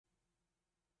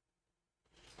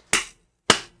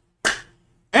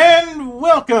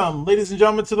Welcome, ladies and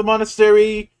gentlemen, to the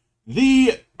monastery,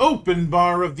 the open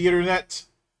bar of the internet,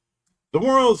 the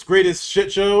world's greatest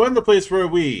shit show, and the place where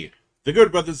we, the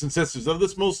good brothers and sisters of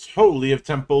this most holy of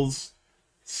temples,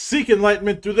 seek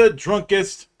enlightenment through the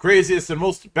drunkest, craziest, and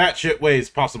most batshit ways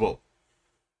possible.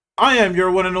 I am your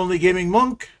one and only gaming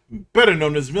monk, better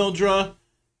known as Mildra,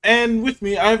 and with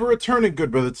me I have a returning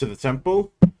good brother to the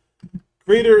temple,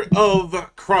 creator of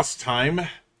Crosstime,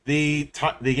 the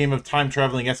game of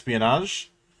time-traveling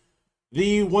espionage,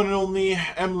 the one and only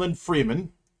Emlyn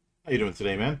Freeman. How you doing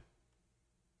today, man?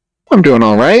 I'm doing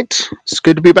all right. It's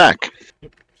good to be back.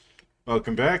 Yep.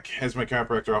 Welcome back. As my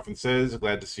chiropractor often says,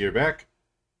 glad to see you're back.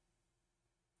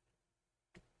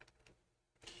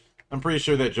 I'm pretty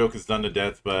sure that joke is done to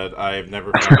death, but I've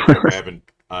never found a joke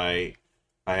I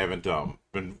haven't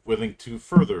been willing to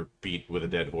further beat with a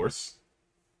dead horse.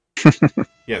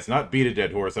 Yes, not beat a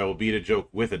dead horse. I will beat a joke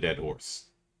with a dead horse.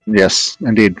 Yes,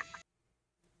 indeed.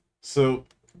 So,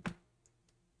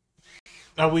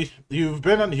 now you've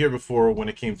been on here before when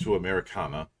it came to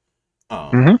Americana.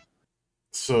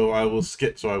 So I will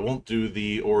skip. So I won't do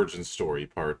the origin story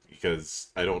part because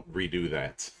I don't redo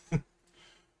that.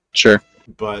 Sure.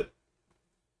 But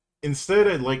instead,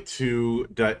 I'd like to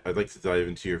dive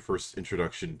into your first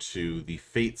introduction to the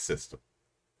Fate system.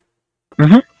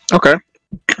 Okay.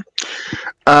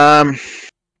 What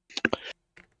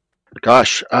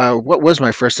was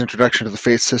my first introduction to the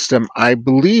Fate system? I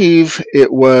believe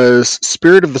it was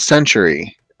Spirit of the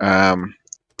Century,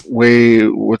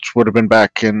 which would have been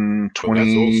back in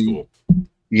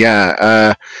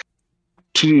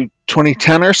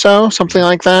 2010 or so, something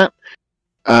like that.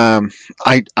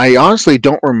 I honestly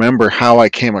don't remember how I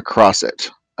came across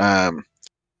it.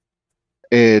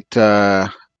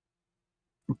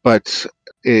 But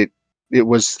it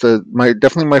was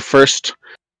definitely my first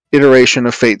iteration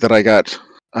of Fate that I got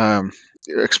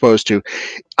exposed to.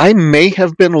 I may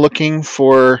have been looking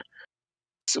for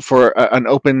an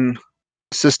open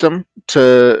system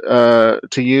to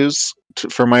use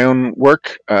for my own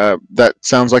work. That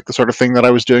sounds like the sort of thing that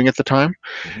I was doing at the time.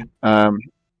 Mm-hmm.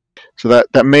 So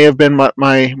that may have been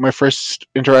my first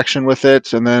interaction with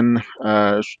it, and then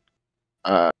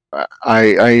I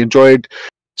enjoyed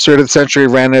Spirit of the Century,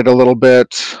 ran it a little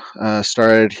bit,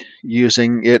 started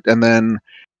using it, and then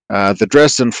the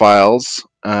Dresden Files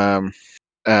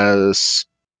as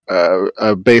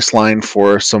a baseline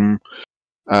for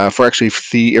for actually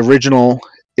the original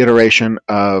iteration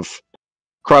of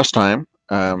Crosstime.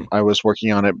 I was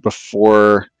working on it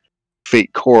before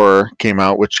Fate Core came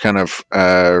out, which kind of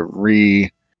but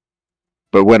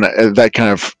when that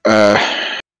kind of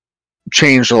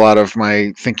changed a lot of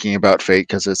my thinking about Fate,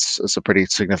 because it's a pretty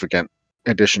significant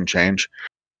edition change.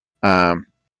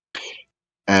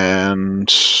 And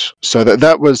so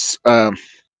that was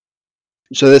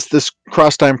so this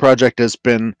Crosstime project has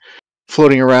been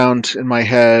floating around in my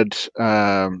head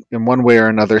in one way or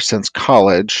another since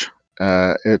college.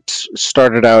 It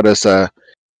started out as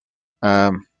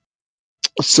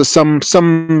so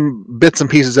some bits and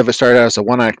pieces of it started out as a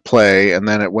one-act play, and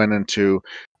then it went into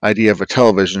idea of a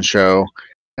television show,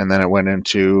 and then it went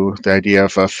into the idea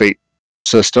of a Fate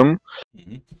system,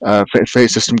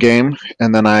 Fate system game,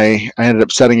 and then I ended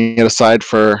up setting it aside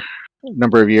for a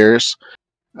number of years,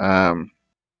 and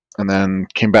then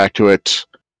came back to it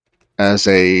as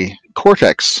a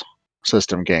Cortex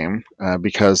system game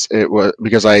because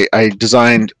I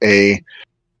designed a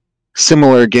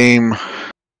similar game,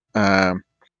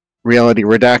 Reality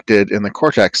Redacted, in the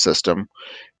Cortex system,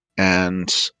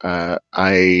 and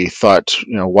I thought,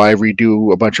 why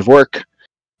redo a bunch of work?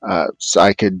 So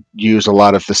I could use a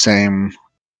lot of the same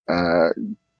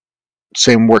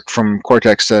work from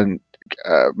Cortex and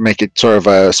make it sort of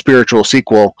a spiritual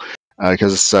sequel,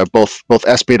 because it's both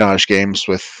espionage games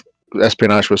with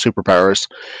espionage with superpowers.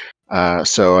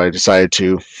 So I decided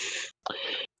to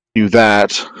do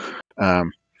that,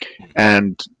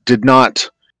 and did not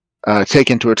take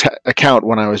into account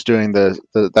when I was doing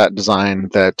that design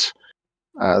that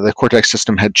the Cortex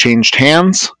system had changed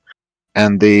hands,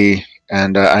 and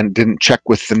I didn't check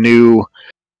with the new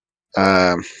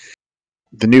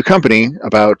company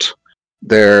about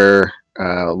their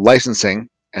licensing,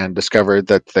 and discovered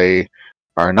that they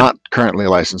are not currently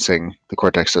licensing the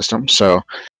Cortex system. So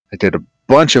I did a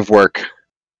bunch of work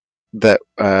that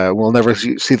will never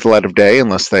see the light of day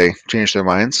unless they change their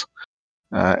minds.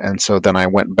 And so then I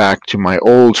went back to my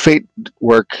old Fate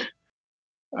work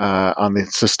on the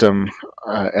system,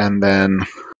 and then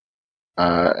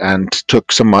and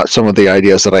took some of the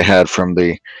ideas that I had from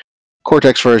the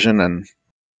Cortex version and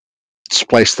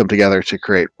spliced them together to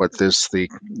create what is the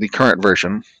current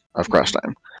version of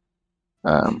Crosstime.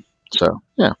 So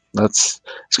yeah, it's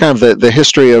kind of the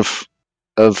history of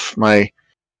my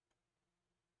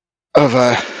of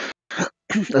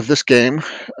of this game.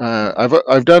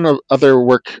 I've done other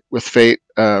work with Fate.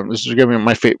 This is giving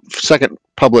my second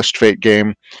published Fate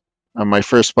game. My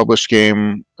first published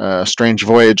game, Strange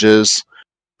Voyages,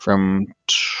 from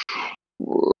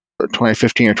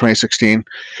 2015 or 2016,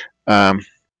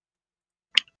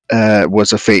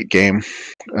 was a Fate game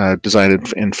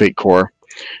designed in Fate Core.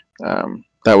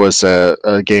 That was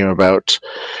a game about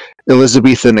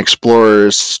Elizabethan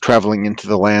explorers traveling into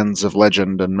the lands of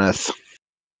legend and myth.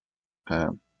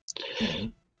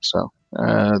 So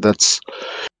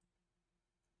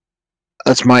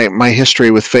that's my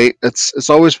history with Fate. It's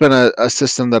always been a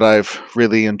system that I've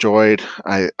really enjoyed.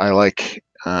 I like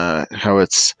how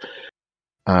it's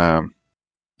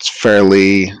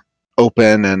fairly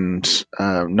open and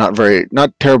not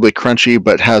terribly crunchy,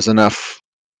 but has enough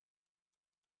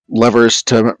levers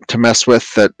to mess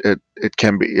with that it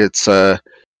can be it's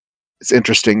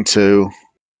interesting to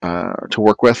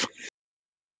work with.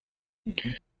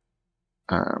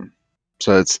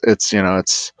 So it's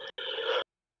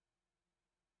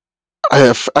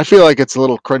I feel like it's a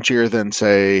little crunchier than,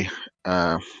 say,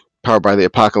 Powered by the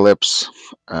Apocalypse,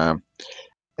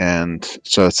 and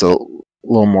so it's a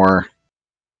little more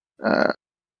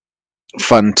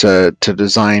fun to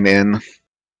design in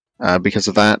because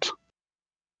of that,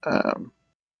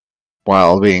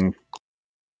 while being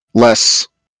less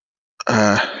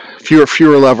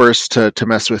fewer levers to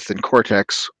mess with than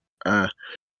Cortex, a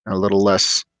little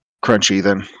less crunchy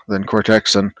than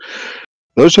Cortex, and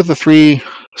those are the three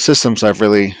systems I've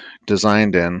really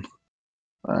designed in.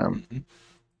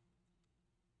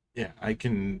 Yeah, I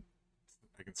can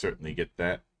certainly get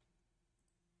that.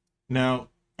 Now,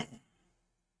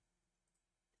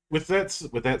 with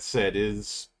that said,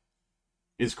 is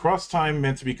Crosstime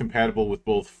meant to be compatible with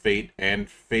both Fate and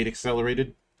Fate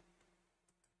Accelerated?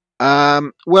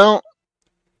 Well,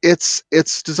 it's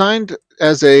designed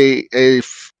as a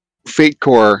Fate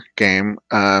Core game,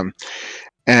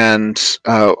 and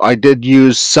I did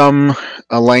use some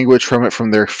language from it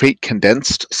from their Fate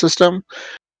Condensed system.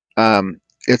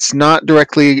 It's not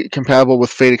directly compatible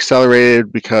with Fate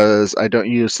Accelerated because I don't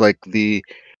use like the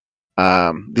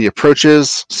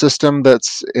approaches system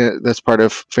that's part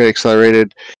of Fate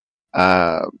Accelerated.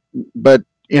 But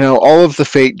all of the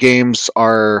Fate games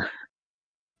are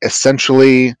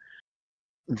essentially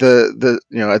at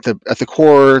the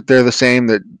core they're the same.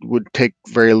 That would take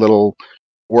very little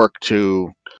work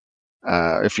to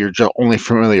if you're only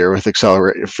familiar with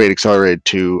Fate Accelerated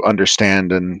to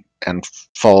understand and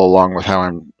follow along with how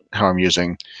I'm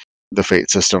using the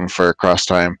Fate system for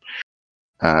Crosstime.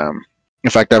 In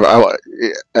fact,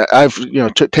 I've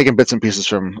taken bits and pieces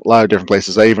from a lot of different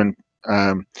places. I even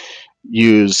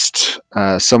used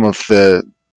some of the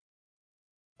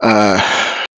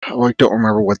I don't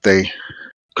remember what they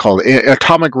called it.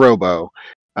 Atomic Robo.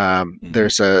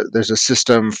 There's a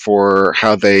system for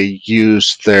how they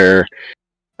use their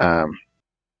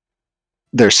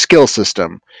skill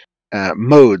system,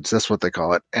 modes. That's what they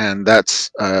call it, and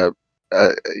that's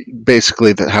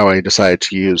basically how I decided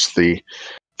to use the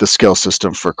skill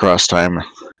system for Crosstime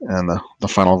and the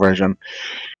final version.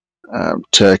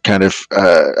 To kind of,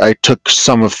 I took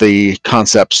some of the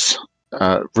concepts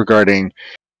regarding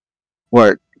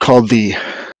what called the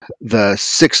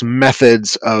 6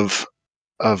 methods of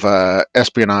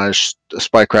espionage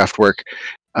spycraft work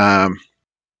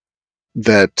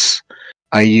that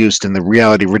I used in the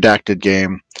Reality Redacted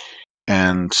game,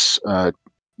 and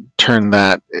turn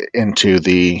that into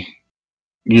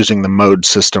using the mode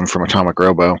system from Atomic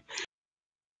Robo.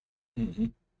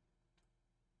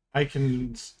 I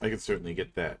can certainly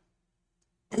get that.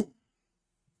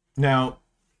 Now,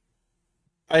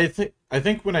 I think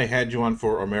when I had you on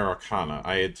for Americana,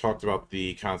 I had talked about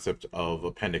the concept of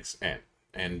Appendix N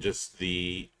and just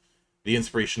the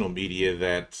inspirational media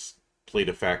that played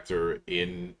a factor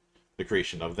in the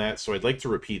creation of that. So I'd like to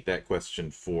repeat that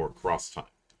question for Crosstime.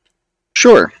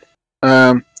 Sure.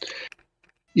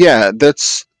 Yeah,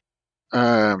 that's.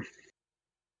 There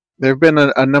have been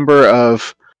a number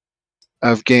of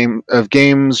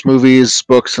games, movies,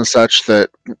 books, and such that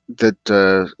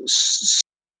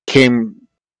came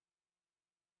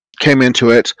into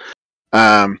it.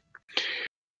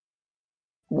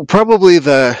 Probably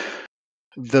the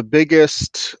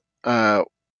biggest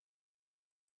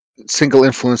single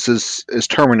influence is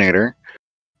Terminator.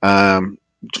 From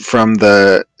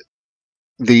the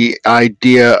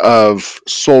idea of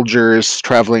soldiers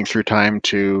traveling through time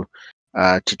to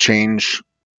change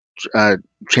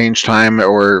time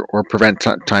or prevent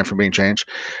time from being changed,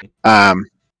 and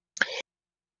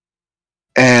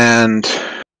and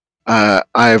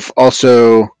I've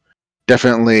also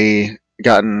definitely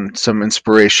gotten some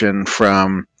inspiration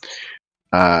from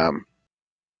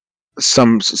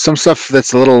some stuff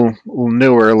that's a little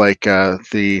newer, like um,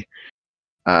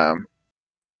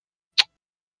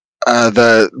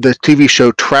 the TV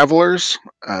show Travelers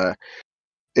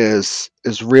is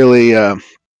really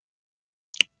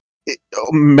it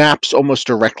maps almost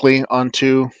directly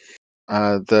onto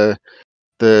the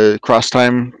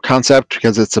Crosstime concept,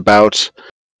 because it's about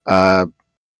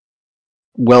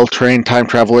well-trained time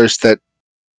travelers that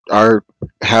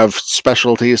have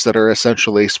specialties that are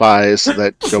essentially spies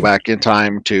that go back in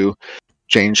time to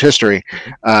change history.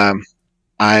 I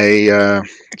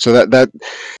so there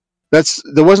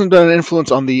wasn't an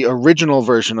influence on the original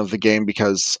version of the game,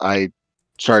 because I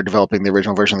started developing the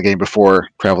original version of the game before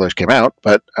Travelers came out,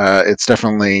 but it's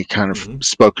definitely kind of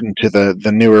spoken to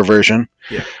the newer version.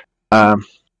 Yeah.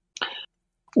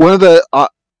 One of the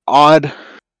odd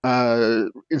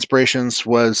inspirations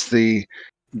was the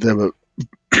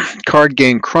card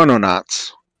game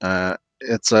Chrononauts.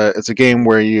 It's a game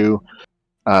where you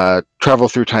travel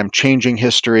through time, changing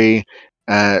history,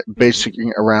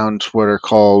 basically around what are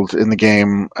called in the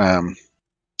game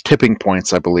tipping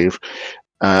points, I believe,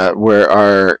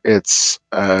 where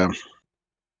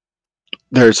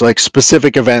there's like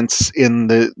specific events in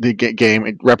the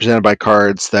game represented by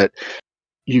cards that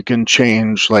you can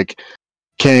change, like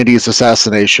Kennedy's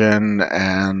assassination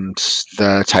and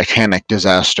the Titanic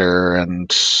disaster and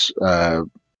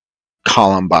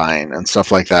Columbine and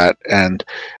stuff like that. And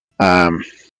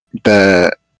actually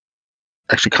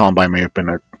Columbine may have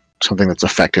been something that's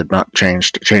affected, not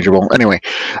changeable. Anyway,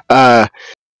 but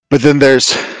then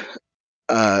there's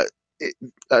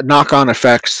knock-on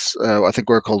effects. I think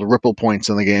we're called ripple points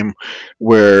in the game,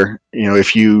 where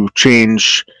if you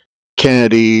change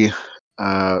Kennedy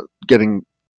getting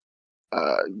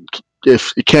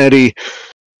if Kennedy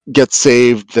gets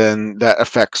saved, then that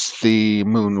affects the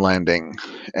moon landing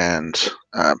and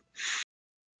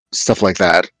stuff like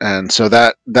that. And so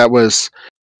that was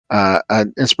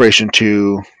an inspiration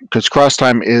to, because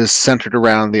Crosstime is centered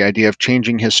around the idea of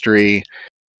changing history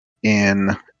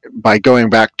by going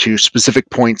back to specific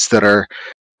points that are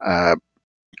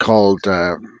called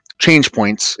change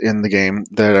points in the game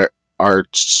that are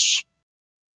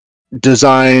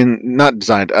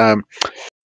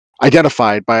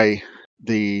identified by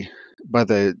the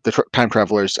time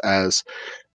travelers as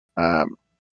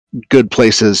good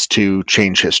places to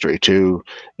change history. To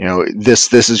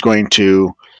this is going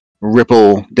to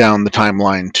ripple down the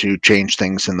timeline to change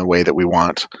things in the way that we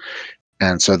want.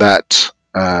 And so that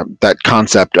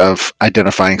concept of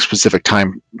identifying specific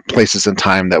places in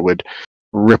time that would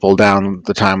ripple down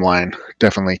the timeline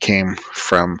definitely came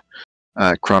from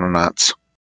Chrononauts.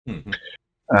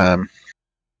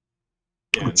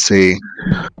 Let's see.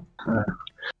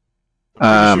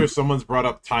 I'm pretty sure someone's brought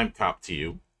up Tabletop to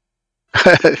you.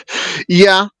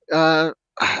 Yeah, I've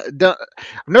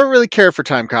never really cared for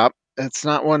Time Cop. It's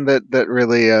not one that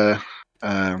really.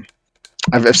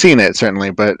 I've seen it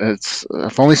certainly, but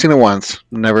I've only seen it once.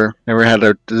 Never had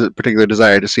a particular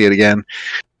desire to see it again.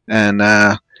 And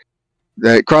the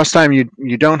Crosstime,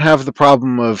 you don't have the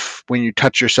problem of when you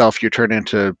touch yourself, you turn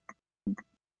into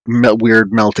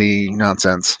weird melty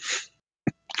nonsense.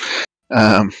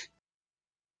 The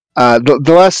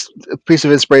last piece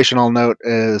of inspiration I'll note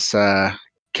is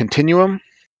Continuum,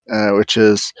 which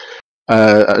is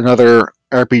another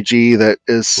RPG that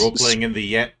is role playing in the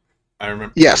Yet. I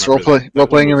remember. Yes, role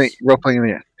playing in the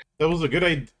Yet. That was a good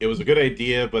idea. It was a good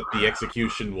idea, but the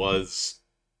execution was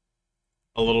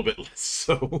a little bit less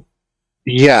so.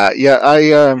 Yeah.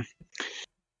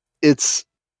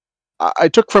 I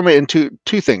took from it in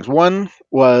two things. One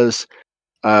was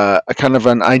a kind of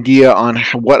an idea on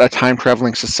what a time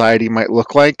traveling society might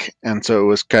look like, and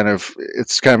so it's kind of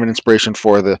an inspiration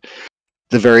for the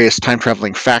various time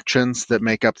traveling factions that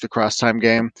make up the Crosstime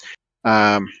game.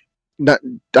 I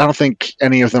don't think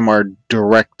any of them are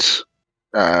direct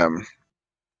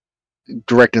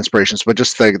inspirations, but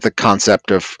just the concept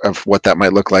of what that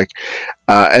might look like.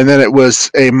 And then it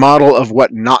was a model of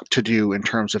what not to do in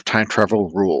terms of time travel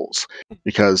rules,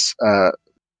 because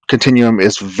Continuum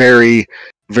is very,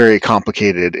 very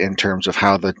complicated in terms of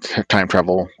how the time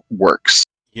travel works.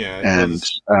 Yeah,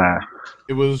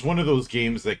 it was one of those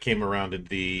games that came around in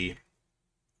the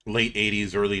late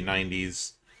 80s, early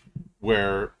 90s,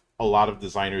 where a lot of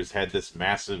designers had this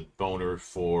massive boner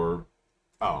for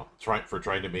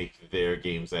trying to make their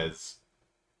games as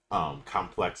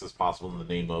complex as possible in the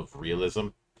name of realism.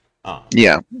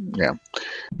 Yeah,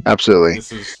 absolutely.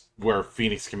 This is where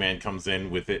Phoenix Command comes in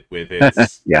with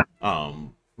its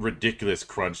ridiculous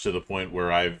crunch to the point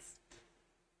where I've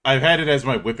had it as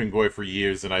my whipping boy for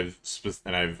years, and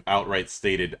I've outright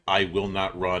stated I will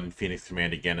not run Phoenix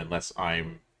Command again unless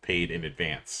I'm paid in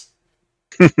advance.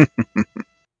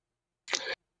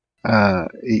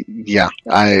 Yeah,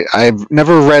 I've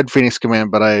never read Phoenix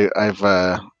Command, but I've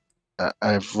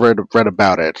read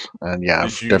about it, and yeah,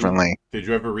 I've definitely. Did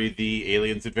you ever read the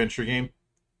Aliens adventure game?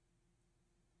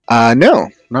 No,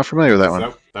 not familiar with that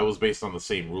one. That was based on the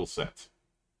same rule set.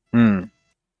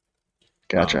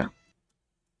 Gotcha.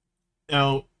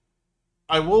 Now,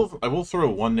 I will throw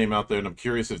one name out there, and I'm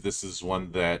curious if this is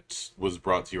one that was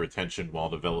brought to your attention while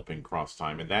developing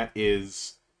Crosstime, and that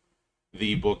is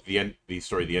the book, The End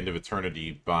of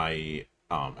Eternity by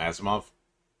Asimov.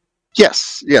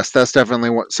 Yes, that's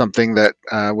definitely something that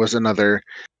was another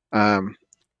kind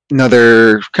of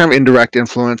indirect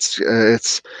influence.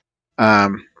 It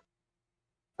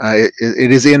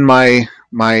is in my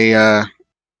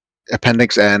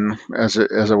appendix N, as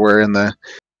it were, in the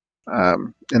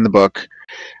book.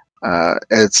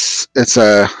 It's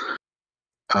a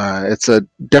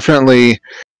definitely,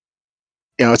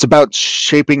 it's about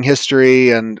shaping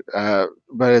history, and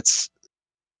but it's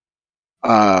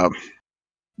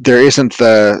there isn't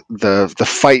the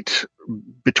fight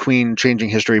between changing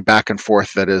history back and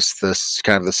forth that is this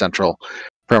kind of the central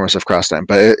premise of Crosstime.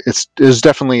 But it is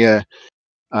definitely a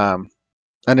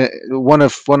one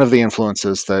of the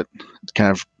influences that kind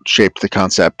of shaped the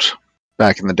concept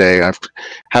back in the day.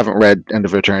 Haven't read End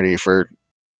of Eternity for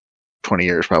 20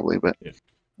 years probably, but yeah.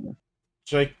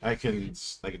 I can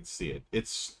see it.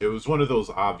 It was one of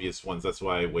those obvious ones. That's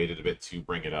why I waited a bit to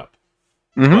bring it up.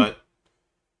 Mm-hmm. But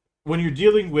when you're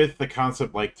dealing with the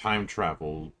concept like time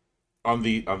travel on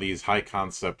these high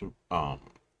concept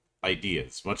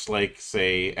ideas, much like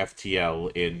say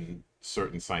FTL in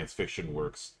certain science fiction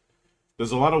works,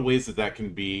 there's a lot of ways that can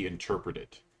be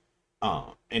interpreted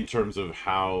in terms of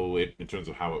how it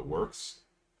works.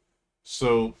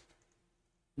 So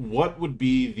what would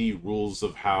be the rules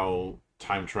of how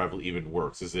time travel even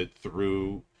works? Is it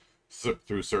through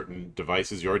certain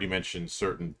devices? You already mentioned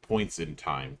certain points in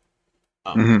time.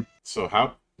 So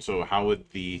how would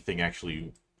the thing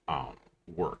actually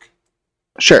work?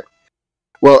 Sure.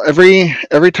 Well,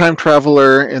 every time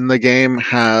traveler in the game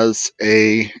has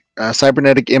a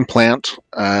cybernetic implant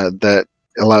that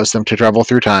allows them to travel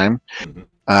through time.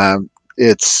 Mm-hmm.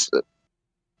 It's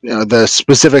the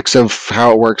specifics of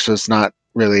how it works is not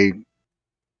really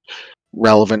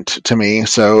relevant to me,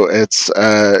 so it's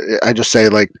I just say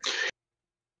like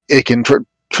it can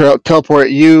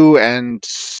teleport you, and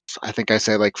I think I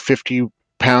say like 50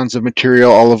 pounds of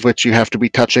material, all of which you have to be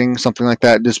touching, something like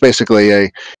that. It's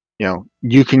basically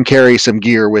you can carry some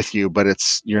gear with you, but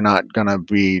you're not gonna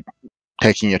be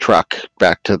taking a truck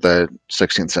back to the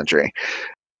 16th century.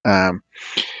 A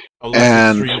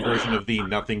less extreme version of the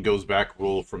nothing goes back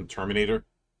rule from Terminator.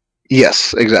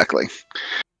 Yes, exactly.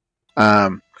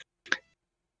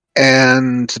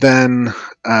 And then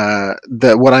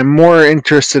what I'm more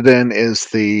interested in is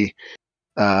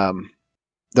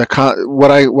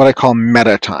what I call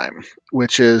meta time,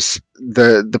 which is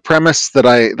the premise that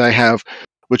I have,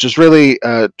 which is really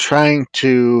trying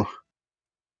to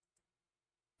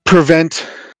prevent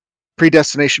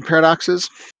predestination paradoxes.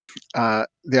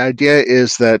 The idea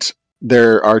is that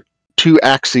there are two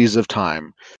axes of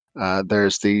time.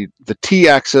 There's the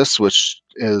t-axis, which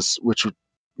is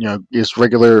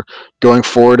regular going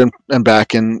forward and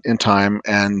back in time,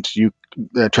 and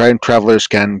time travelers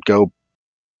can go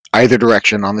either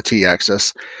direction on the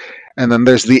t-axis. And then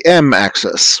there's the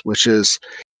m-axis, which is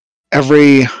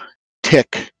every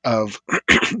tick of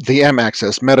the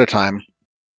m-axis, meta time,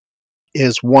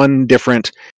 is one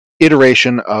different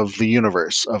iteration of the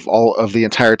universe, of all of the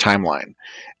entire timeline.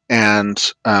 And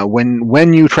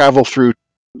when you travel through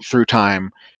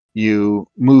time, you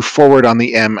move forward on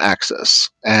the m-axis,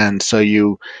 and so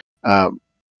you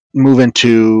move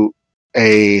into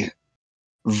a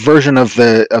version of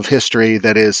history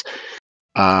that is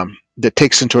that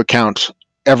takes into account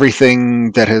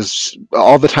everything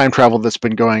all the time travel that's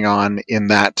been going on in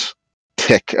that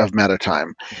tick of meta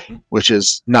time, which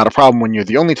is not a problem when you're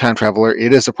the only time traveler.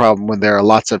 It is a problem when there are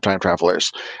lots of time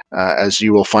travelers, as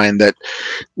you will find that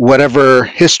whatever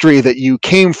history that you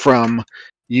came from,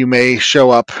 you may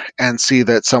show up and see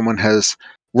that someone has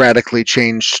radically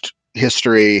changed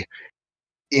history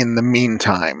in the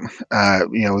meantime.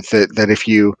 That if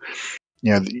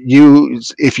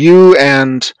you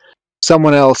and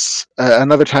someone else,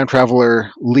 another time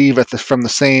traveler, leave from the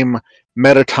same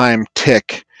meta time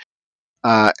tick,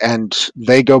 and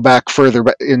they go back further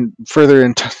back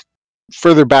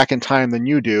in time than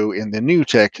you do in the new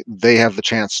tick, they have the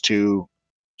chance to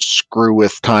screw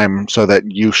with time so that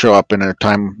you show up in a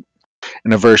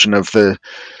version of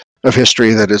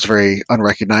history that is very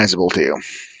unrecognizable to you.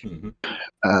 Mm-hmm.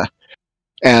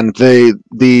 And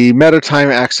the meta time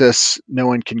axis, no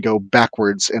one can go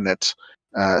backwards in it.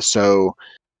 So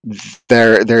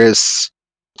there is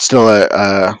still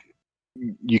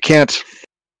you can't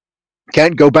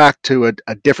go back to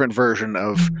a different version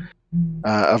of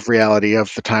reality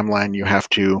of the timeline. You have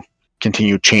to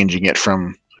continue changing it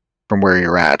from where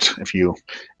you're at. If you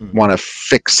want to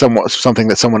fix something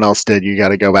that someone else did, you got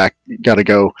to go back. You got to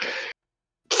go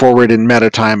forward in meta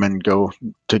time and go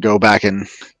back in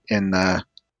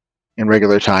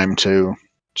regular time to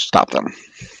stop them.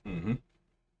 Mm-hmm.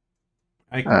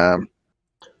 I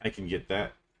can get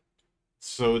that.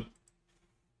 So,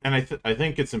 and I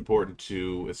think it's important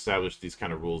to establish these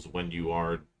kind of rules when you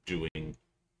are doing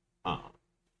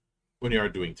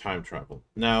time travel.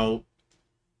 Now,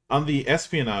 on the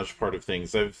espionage part of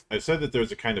things, I've said that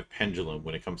there's a kind of pendulum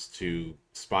when it comes to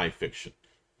spy fiction.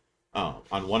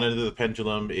 On one end of the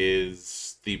pendulum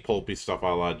is the pulpy stuff a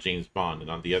la James Bond,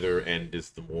 and on the other end is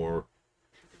the more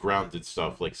grounded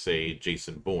stuff like, say,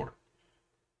 Jason Bourne.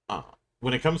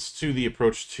 When it comes to the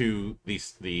approach to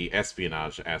the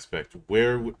espionage aspect,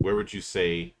 where would you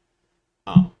say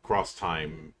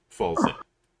Crosstime falls in?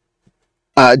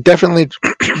 Definitely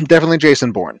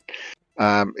Jason Bourne.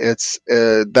 It's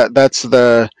that's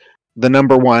the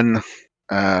number one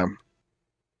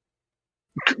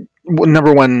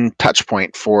touch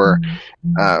point for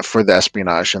the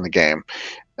espionage in the game.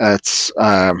 It's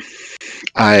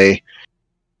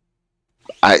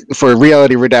for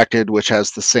Reality Redacted, which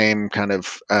has the same kind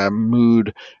of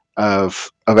mood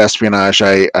of espionage,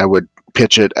 I would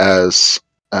pitch it as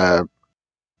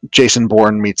Jason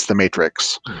Bourne meets The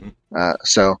Matrix. Mm-hmm.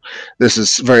 So this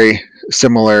is very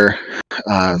similar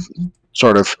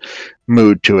sort of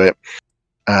mood to it.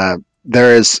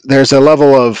 There's a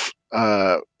level of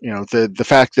the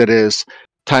fact that is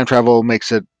time travel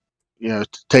makes it,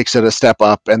 takes it a step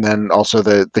up, and then also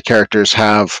the characters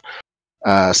have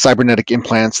cybernetic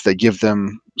implants that give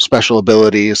them special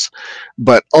abilities,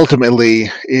 but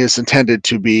ultimately is intended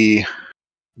to be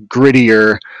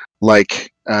grittier,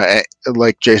 like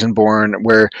Jason Bourne,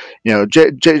 where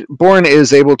Bourne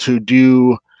is able to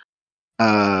do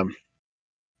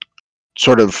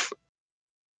sort of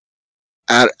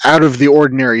out of the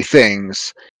ordinary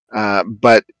things,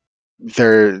 but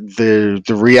the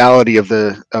reality of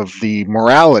the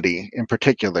morality in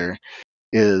particular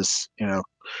is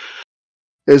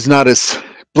not as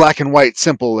black and white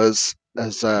simple as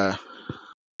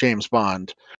James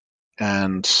Bond,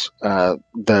 and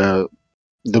the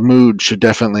mood should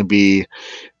definitely be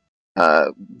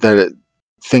that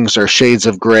things are shades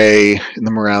of gray in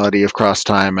the morality of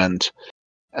Crosstime, and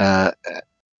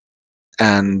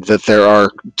that there are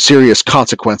serious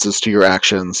consequences to your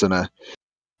actions, and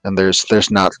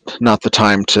there's not the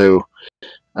time to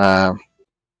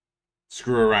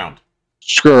Screw around.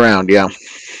 Yeah.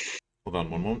 Hold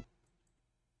on one moment.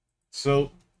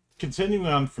 So, continuing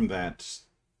on from that,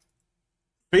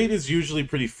 Fate is usually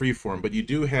pretty freeform, but you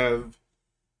do have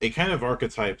a kind of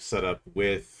archetype set up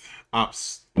with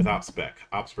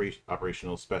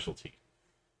operational specialty.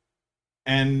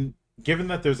 And given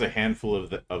that there's a handful of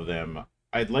them,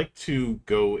 I'd like to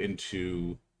go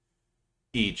into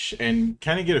each and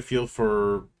kind of get a feel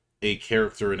for a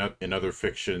character in other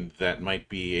fiction that might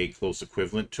be a close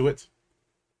equivalent to it.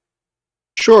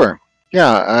 Sure.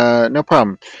 Yeah, no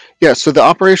problem. Yeah, so the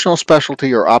operational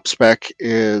specialty or op spec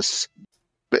is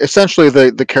essentially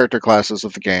the character classes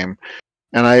of the game,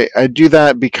 and I do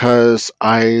that because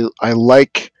I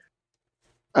like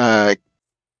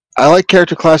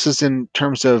character classes in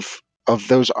terms of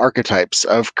those archetypes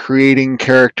of creating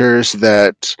characters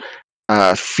that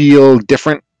feel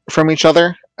different from each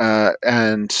other,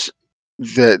 and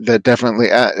that definitely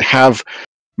have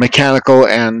mechanical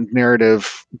and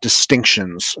narrative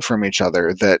distinctions from each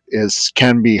other that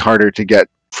can be harder to get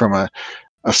from a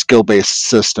skill-based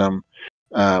system,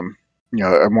 a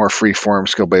more free-form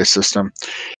skill-based system.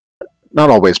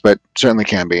 Not always, but certainly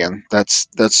can be, and that's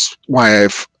why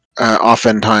I've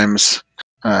oftentimes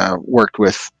worked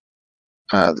with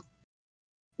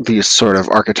these sort of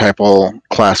archetypal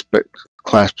class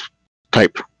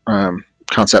type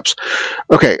concepts.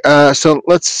 Okay, so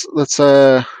let's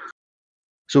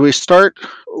so we start.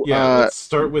 Let's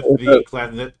start with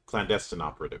the clandestine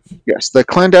operative. Yes, the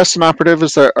clandestine operative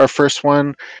is our first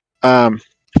one.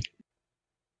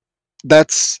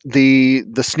 That's the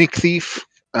sneak thief.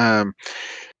 There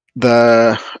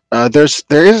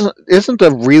isn't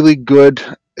a really good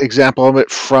example of it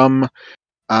from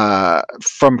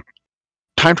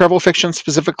time travel fiction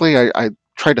specifically, I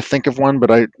tried to think of one, but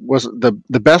I was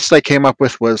the best I came up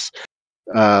with was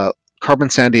Carbon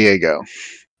San Diego.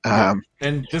 Yeah.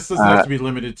 And this doesn't have Uh, to be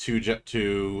limited to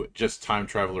just time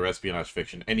travel or espionage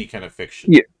fiction. Any kind of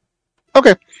fiction. yeah.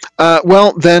 Okay.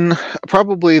 Well, then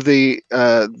probably the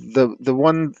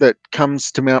one that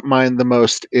comes to mind the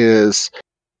most is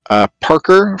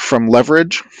Parker from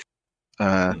Leverage.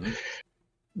 Mm-hmm.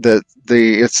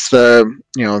 It's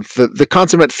the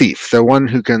consummate thief, the one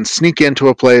who can sneak into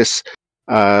a place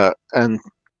and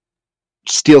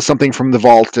steal something from the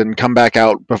vault and come back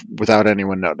out without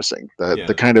anyone noticing.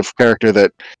 The kind of character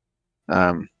that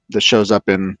that shows up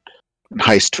in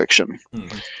heist fiction.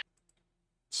 Mm-hmm.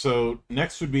 So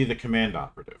next would be the command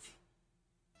operative.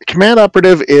 The command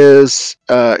operative is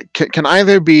can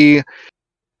either be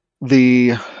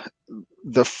the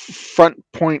front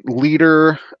point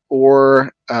leader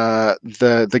or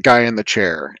the guy in the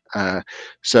chair.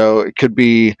 So it could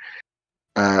be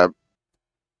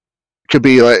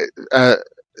like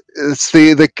it's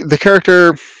the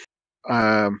character.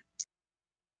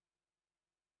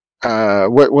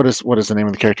 What is the name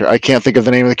of the character? I can't think of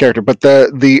the name of the character, but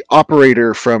the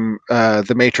operator from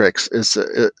the Matrix is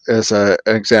an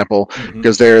example,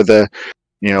 because they're the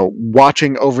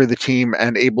watching over the team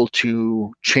and able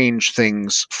to change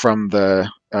things from the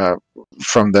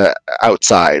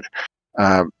outside,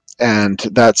 and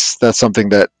that's something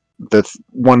that's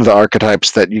one of the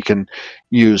archetypes that you can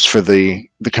use for the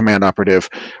command operative.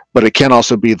 But it can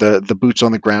also be the boots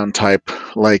on the ground type,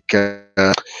 like an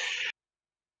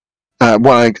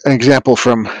example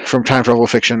from time travel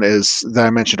fiction is that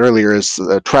I mentioned earlier is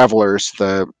Travelers.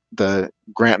 The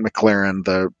Grant McLaren,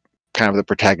 the kind of the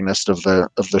protagonist of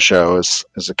the show, is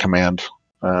a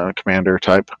commander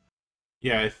type.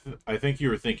 Yeah, I think you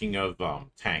were thinking of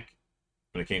Tank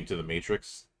when it came to the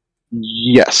Matrix.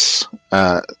 Yes,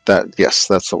 that's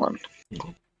the one.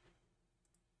 Mm-hmm.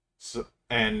 So,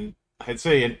 and I'd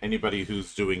say anybody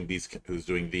who's doing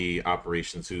the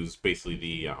operations, who's basically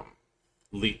the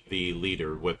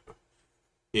leader,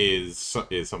 is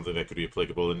something that could be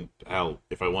applicable. And hell,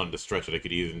 if I wanted to stretch it, I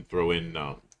could even throw in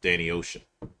Danny Ocean.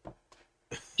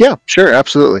 Yeah, sure,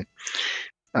 absolutely.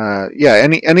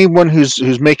 Anyone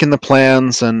who's making the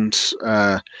plans and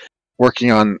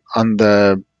working on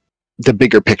the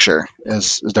bigger picture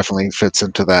is definitely fits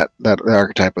into that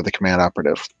archetype of the command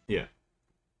operative. Yeah.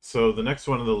 So the next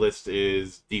one on the list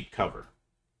is deep cover.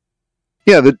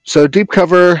 Yeah, so deep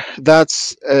cover,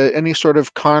 that's any sort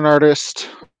of con artist.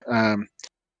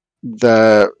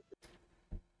 The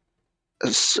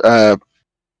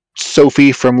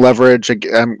Sophie from Leverage.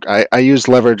 I use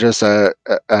Leverage as a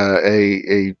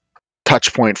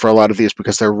touch point for a lot of these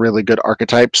because they're really good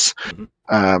archetypes.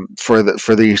 Mm-hmm. For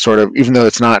the sort of, even though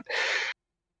it's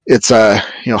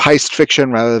heist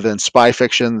fiction rather than spy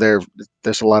fiction, there's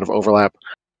a lot of overlap.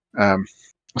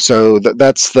 So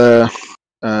that's the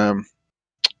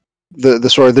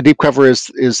sort of the deep cover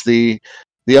is the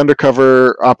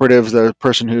undercover operative, the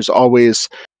person who's always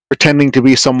pretending to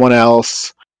be someone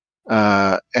else,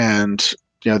 and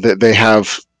they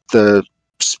have the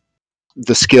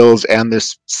skills and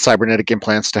this cybernetic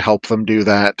implants to help them do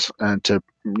that, and to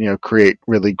create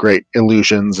really great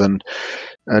illusions and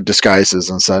disguises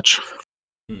and such.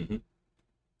 Mm-hmm.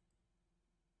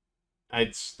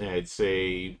 I'd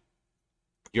say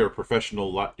your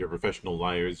professional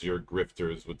liars, your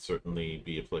grifters would certainly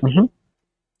be applicable. Mm-hmm.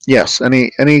 Yes,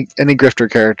 any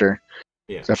grifter character,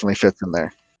 yeah, definitely fits in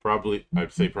there.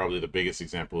 I'd say probably the biggest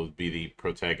example would be the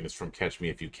protagonist from Catch Me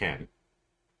If You Can.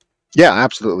 Yeah,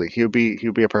 absolutely. He would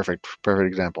be a perfect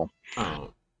example.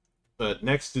 But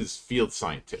next is field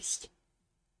scientist.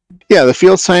 Yeah, the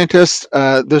field scientist.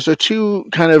 Those are two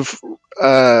kind of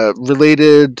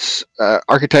related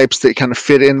archetypes that kind of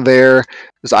fit in there.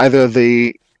 There's either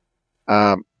the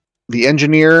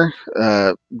engineer,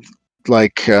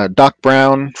 like Doc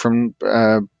Brown from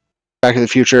Back to the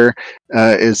Future,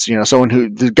 is someone who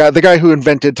the guy who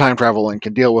invented time travel and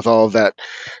can deal with all of that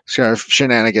sort of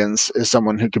shenanigans, is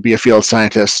someone who could be a field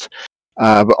scientist.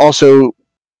 But also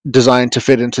designed to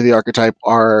fit into the archetype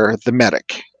are the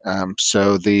medic.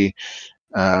 So the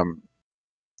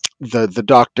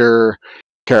doctor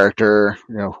character,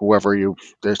 whoever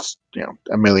there's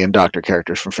a million doctor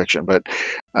characters from fiction, but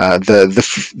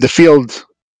the field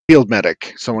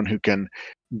medic, someone who can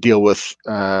deal with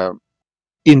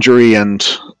injury and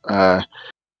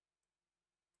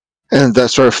that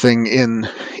sort of thing in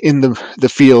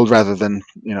the field, rather than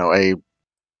a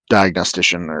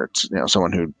diagnostician, or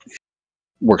someone who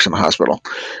works in a hospital.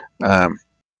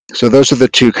 So those are the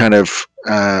two kind of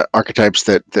archetypes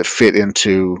that fit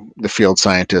into the field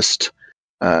scientist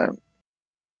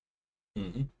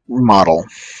Mm-hmm. model.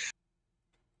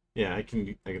 Yeah, I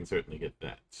can certainly get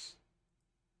that.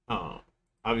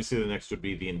 Obviously, the next would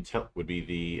be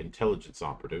the intelligence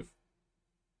operative.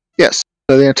 Yes.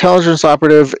 So the intelligence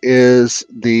operative is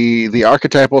the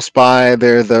archetypal spy.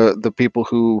 They're the people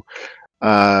who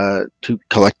to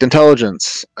collect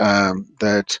intelligence.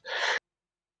 That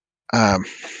um,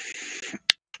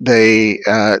 they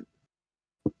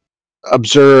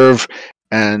observe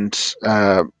and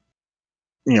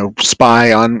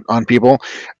spy on people.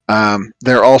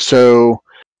 They're also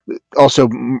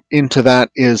into that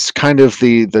is kind of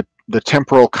the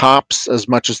temporal cops as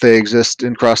much as they exist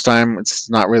in Crosstime. It's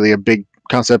not really a big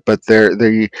concept, but they're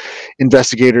the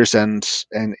investigators and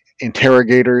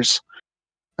interrogators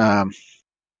um,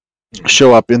 Mm-hmm.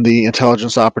 show up in the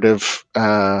intelligence operative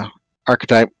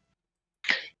archetype.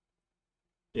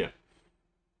 Yeah.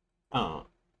 Uh,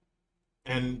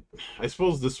 and I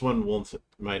suppose this one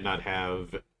might not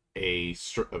have a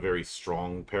very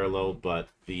strong parallel, but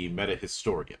the meta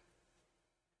historian.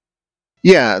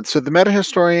 Yeah, so the meta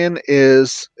historian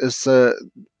is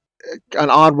an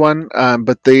odd one,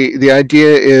 but the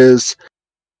idea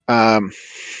um,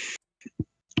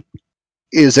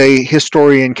 is a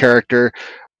historian character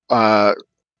uh,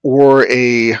 or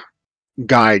a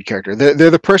guide character.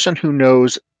 They're the person who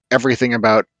knows everything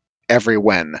about every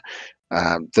when.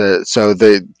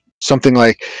 The something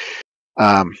like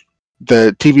um,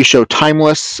 the TV show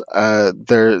Timeless.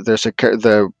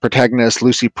 The protagonist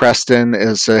Lucy Preston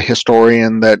is a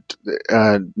historian that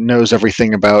knows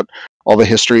everything about all the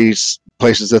histories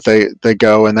places that they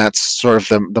go, and that's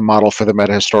sort of the model for the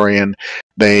meta historian.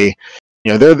 They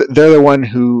they're the one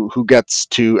who gets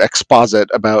to exposit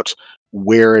about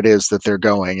where it is that they're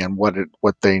going and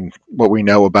what we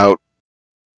know about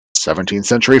 17th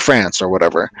century France or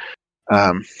whatever.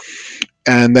 Um,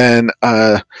 and then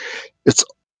it's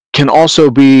can also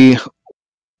be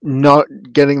not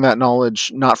getting that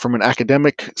knowledge not from an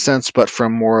academic sense, but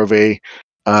from more of a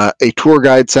tour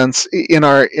guide sense. In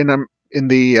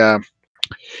the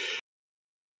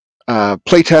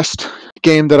playtest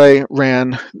game that I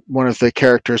ran, one of the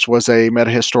characters was a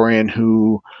meta historian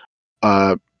who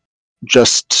uh,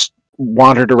 just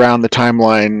wandered around the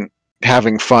timeline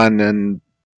having fun and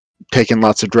taking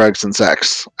lots of drugs and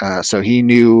sex. So he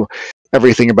knew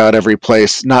everything about every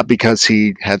place, not because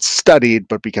he had studied,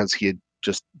 but because he had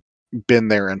just been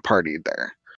there and partied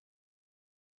there.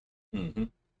 Mm-hmm.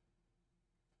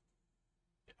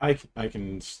 I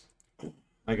can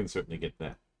I can certainly get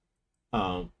that.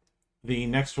 Um, the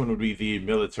next one would be the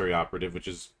military operative, which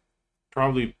is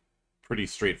probably pretty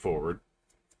straightforward.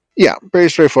 Yeah, very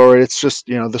straightforward. It's just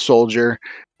the soldier.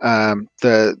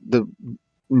 The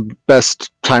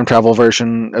best time travel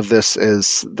version of this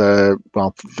is the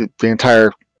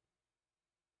entire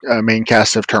main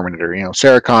cast of Terminator.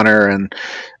 Sarah Connor and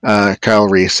Kyle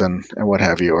Reese and what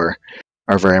have you are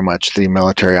very much the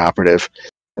military operative.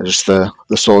 Just the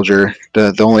soldier.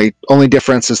 The only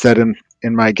difference is that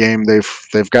in my game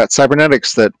they've got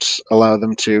cybernetics that allow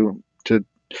them to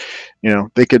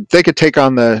they could take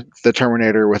on the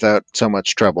Terminator without so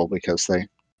much trouble because they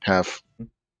have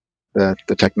the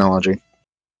technology.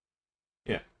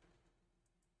 Yeah.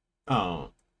 Uh,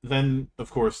 then, of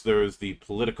course, there's the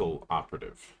political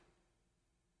operative.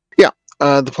 Yeah,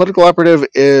 the political operative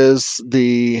is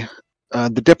the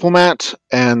diplomat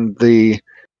and the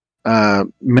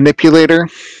manipulator.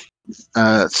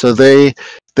 So they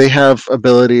have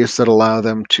abilities that allow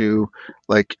them to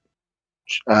like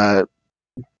uh,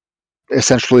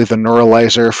 essentially the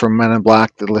neuralizer from Men in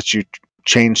Black that lets you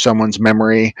change someone's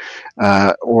memory,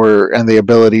 and the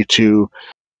ability to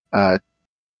uh,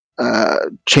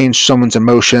 change someone's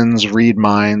emotions, read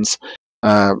minds.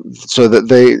 So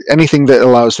that anything that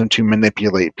allows them to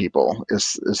manipulate people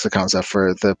is the concept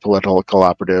for the political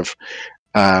operative,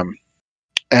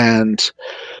 and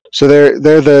so they're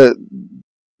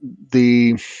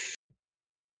the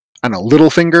I don't know,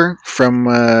 Littlefinger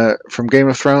from Game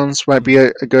of Thrones might be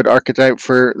a good archetype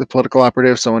for the political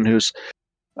operative. Someone who's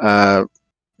uh,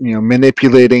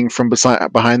 manipulating from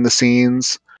behind the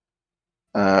scenes,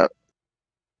 uh,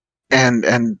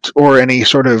 and or any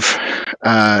sort of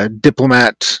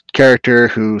diplomat character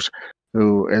who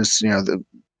is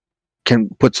can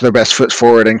puts their best foot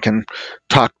forward and can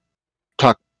talk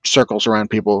talk circles around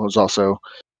people. Who's also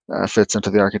fits into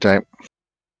the archetype.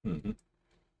 Mm-hmm.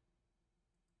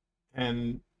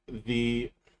 And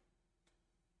the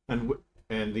and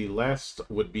and the last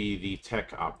would be the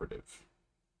tech operative.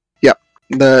 Yep.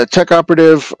 The tech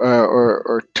operative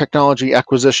or technology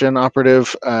acquisition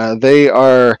operative, they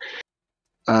are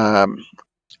um,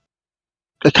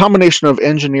 a combination of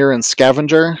engineer and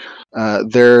scavenger.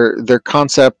 Their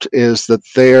concept is that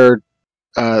they're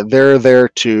there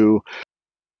to,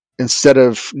 instead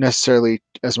of necessarily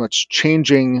as much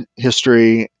changing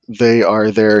history, they are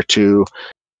there to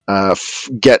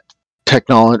get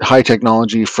high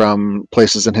technology from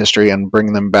places in history and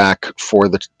bring them back for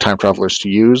the time travelers to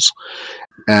use.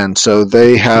 And so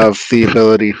they have the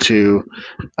ability to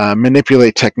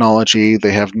manipulate technology.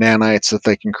 They have nanites that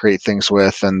they can create things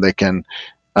with, and they can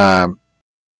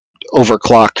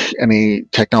overclock any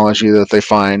technology that they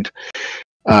find.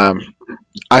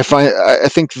 I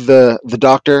think the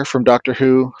Doctor from Doctor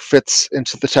Who fits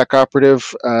into the tech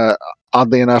operative,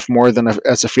 oddly enough, more than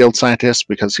as a field scientist,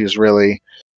 because he's really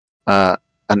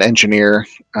an engineer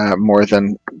more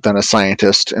than a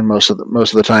scientist in most of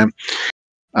the time.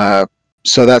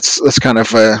 So that's kind of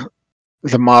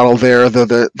the model there. Though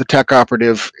the tech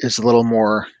operative is a little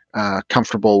more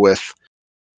comfortable with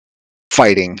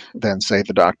fighting than, say,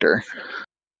 the Doctor.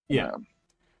 Yeah.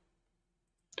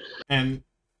 And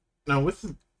now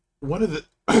with one of the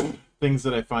things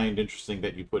that I find interesting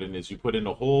that you put in is you put in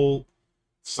a whole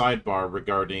sidebar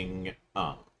regarding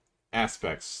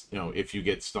aspects. If you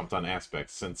get stumped on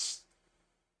aspects, since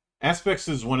aspects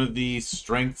is one of the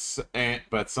strengths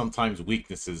but sometimes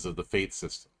weaknesses of the Fate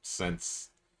system. Since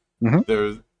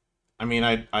there's,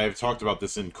 I've talked about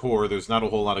this in core. There's not a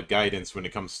whole lot of guidance when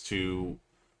it comes to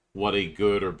what a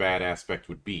good or bad aspect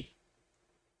would be.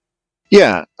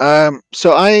 Yeah.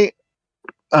 So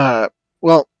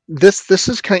this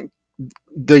is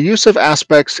the use of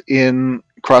aspects in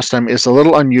Crosstime is a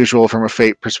little unusual from a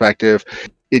Fate perspective.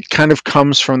 It kind of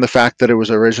comes from the fact that it was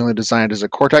originally designed as a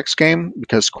Cortex game,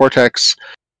 because Cortex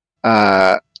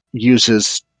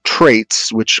uses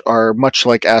traits which are much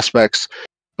like aspects,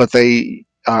 but they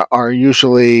are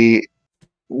usually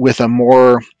with a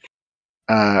more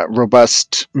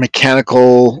robust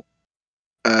mechanical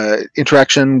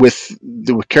interaction with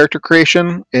character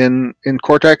creation in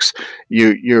Cortex.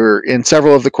 You're in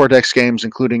several of the Cortex games,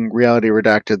 including Reality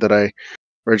Redacted that I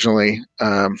originally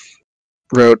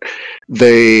wrote.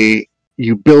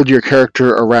 You build your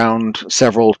character around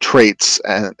several traits,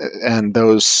 and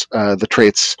those the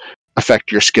traits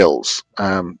affect your skills.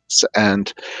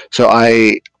 And so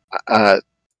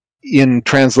in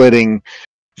translating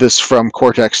this from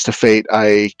Cortex to Fate,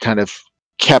 I kind of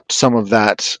kept some of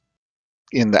that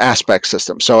in the aspect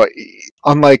system. So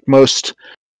unlike most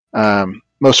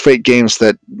Fate games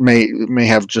that may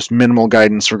have just minimal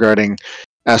guidance regarding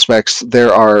aspects,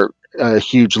 there are a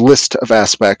huge list of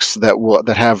aspects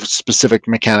that have specific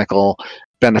mechanical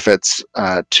benefits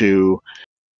that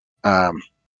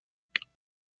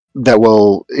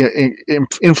will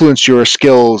influence your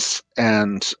skills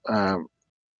and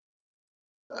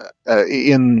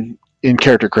in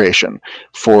character creation,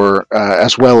 for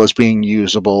as well as being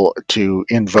usable to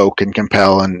invoke and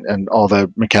compel and all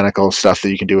the mechanical stuff that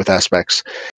you can do with aspects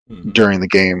during the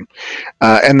game.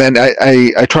 And then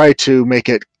I try to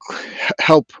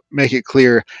help make it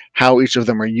clear how each of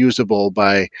them are usable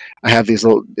by, I have these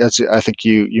little, I think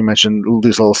you mentioned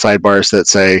these little sidebars that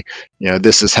say,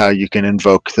 this is how you can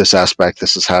invoke this aspect,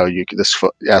 this is how this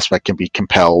aspect can be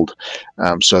compelled,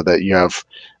 so that you have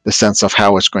the sense of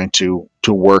how it's going to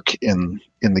work in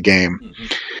the game.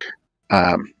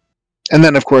 And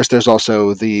then of course there's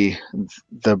also the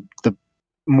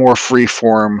more free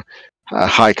form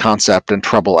high concept and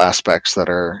trouble aspects that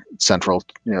are central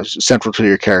to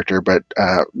your character, but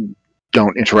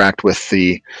don't interact with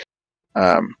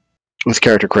with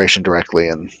character creation directly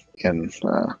in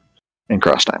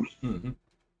Crosstime.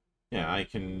 Yeah, I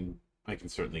can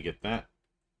certainly get that.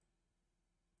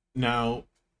 Now,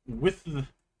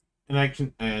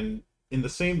 and in the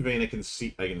same vein, I can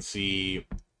see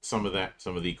some of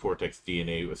the Cortex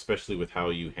DNA, especially with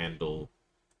how you handle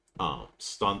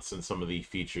stunts and some of the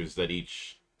features that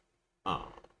each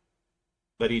op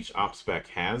spec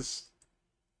has,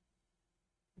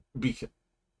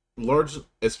 large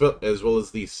as well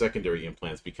as the secondary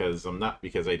implants, because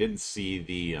I didn't see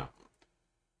the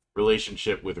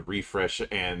relationship with refresh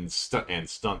and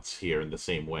stunts here in the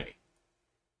same way.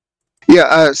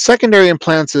 Yeah, secondary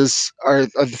implants are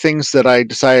the things that I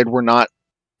decided were not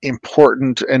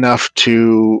important enough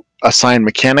to assign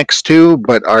mechanics to,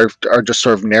 but are just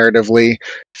sort of narratively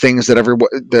things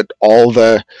that all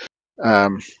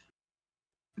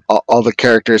the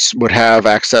characters would have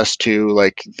access to,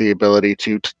 like the ability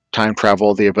to time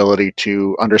travel, the ability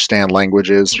to understand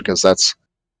languages, because that's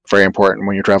very important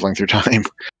when you're traveling through time.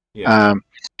 Yeah.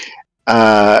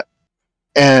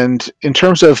 And in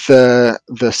terms of the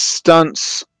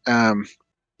stunts, some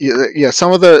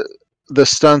of the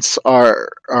stunts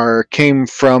came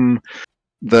from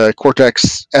the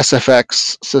Cortex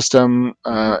SFX system,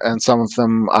 and some of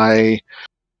them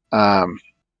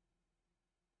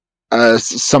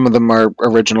some of them are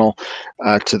original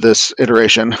to this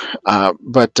iteration,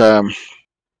 but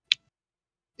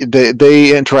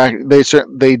they interact.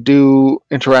 They do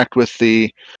interact with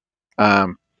the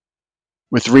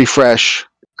with refresh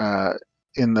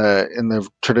in the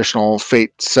traditional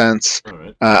Fate sense. All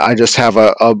right. I just have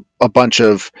a bunch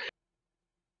of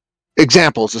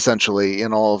examples essentially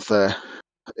in all of the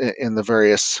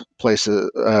various places.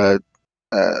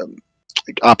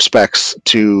 Op specs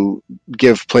to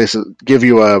give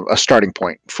you a starting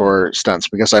point for stunts,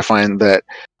 because I find that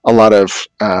a lot of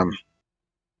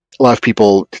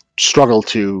people struggle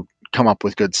to come up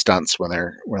with good stunts when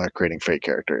they're creating Fate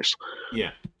characters.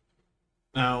 Yeah.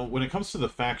 Now, when it comes to the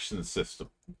faction system,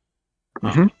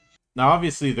 Mm-hmm. now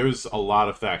obviously there's a lot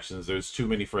of factions. There's too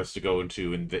many for us to go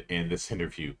into in this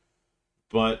interview,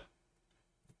 but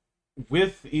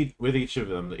with each of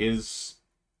them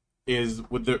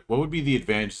what would be the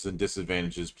advantages and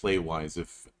disadvantages play wise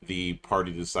if the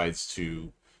party decides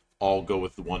to all go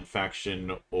with one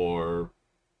faction, or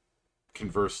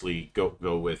conversely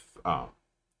go with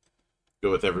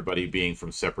everybody being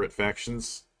from separate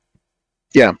factions?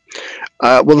 Yeah.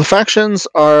 Well, the factions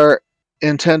are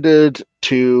intended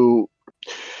to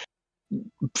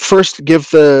first give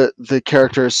the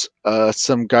characters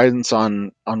some guidance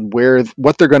on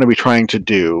what they're going to be trying to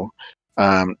do,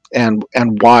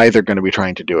 and why they're going to be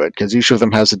trying to do it, because each of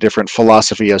them has a different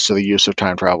philosophy as to the use of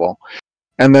time travel.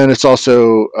 And then it's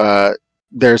also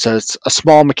there's a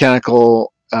small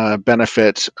mechanical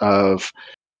benefit of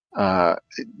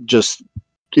just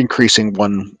increasing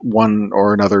one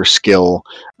or another skill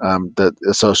that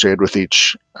associated with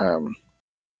each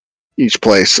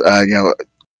place.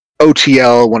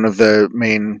 OTL, one of the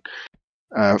main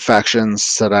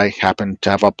factions that I happen to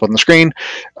have up on the screen,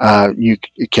 you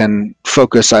can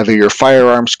focus either your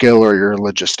firearm skill or your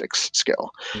logistics skill.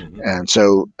 Mm-hmm. And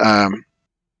so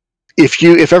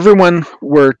if everyone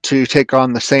were to take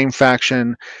on the same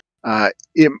faction,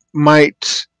 it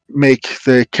might make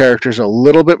the characters a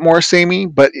little bit more samey,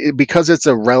 but because it's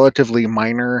a relatively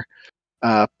minor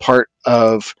part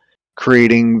of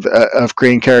creating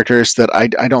characters, that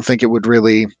I don't think it would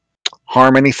really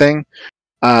harm anything.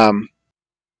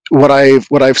 What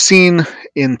I've seen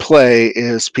in play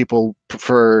is people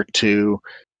prefer to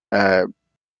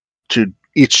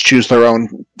each choose their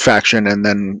own faction, and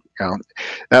then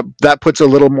that puts a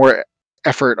little more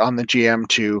effort on the GM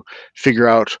to figure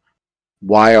out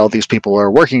why all these people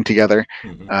are working together.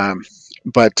 Mm-hmm.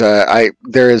 But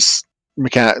there's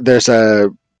a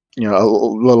a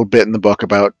little bit in the book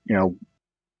about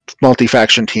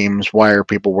multi-faction teams. Why are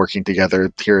people working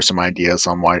together? Here are some ideas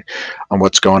on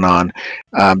what's going on.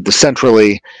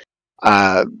 Centrally,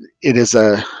 it is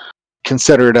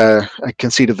considered a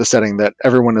conceit of the setting that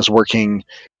everyone is working.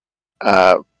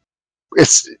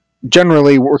 It's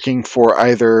generally working for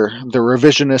either the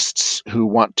revisionists who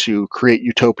want to create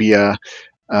utopia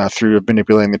through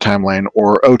manipulating the timeline,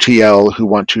 or OTL who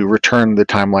want to return the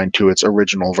timeline to its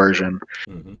original version.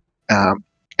 Mm-hmm.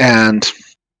 And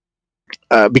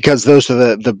because those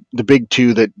are the big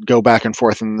two that go back and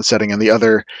forth in the setting, and the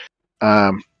other,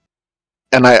 and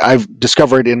I've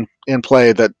discovered in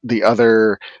play that the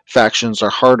other factions are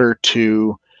harder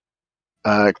to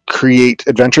create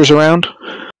adventures around,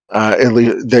 at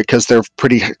least because they're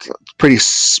pretty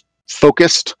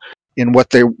focused in what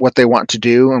they want to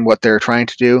do and what they're trying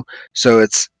to do. So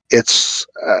it's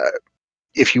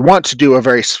if you want to do a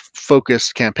very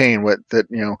focused campaign with that,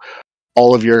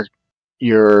 all of your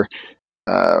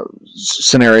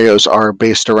scenarios are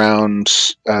based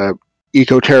around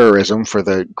eco-terrorism for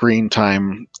the green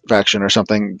time faction or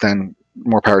something, then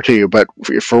more power to you. But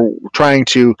for trying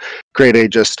to create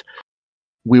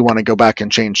we want to go back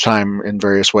and change time in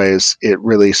various ways, it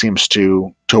really seems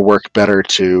to work better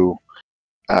to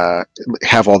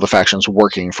have all the factions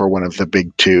working for one of the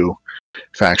big two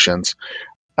factions.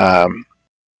 But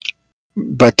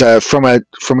from a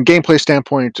gameplay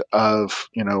standpoint of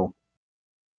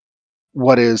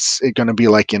what is it going to be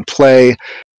like in play,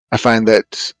 I find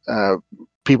that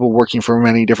people working for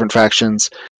many different factions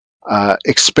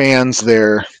expands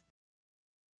their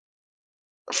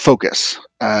focus,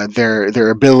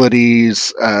 their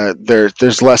abilities.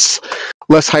 There's less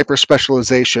hyper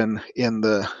specialization in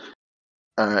the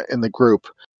group,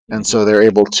 and so they're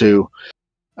able to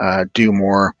do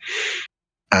more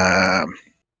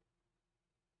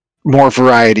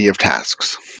variety of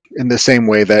tasks. In the same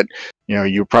way that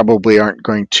you probably aren't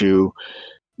going to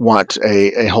want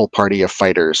a whole party of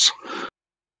fighters.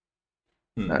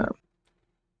 Mm-hmm.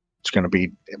 It's going to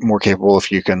be more capable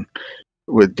if you can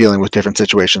with dealing with different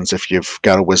situations if you've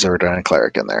got a wizard and a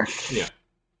cleric in there. Yeah.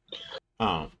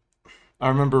 I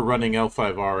remember running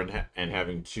L5R and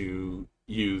having to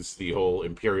use the whole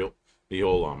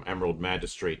Emerald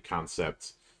Magistrate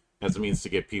concept as a means to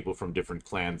get people from different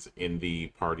clans in the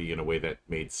party in a way that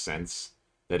made sense.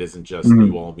 That isn't just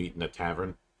you all meet in a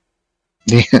tavern.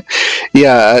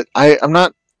 Yeah, I'm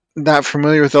not that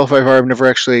familiar with L5R. I've never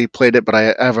actually played it, but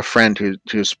I have a friend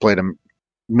who's played a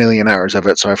million hours of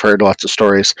it, so I've heard lots of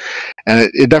stories.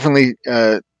 And it definitely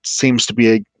seems to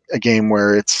be a game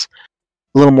where it's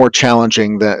a little more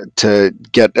challenging to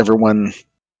get everyone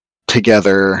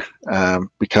together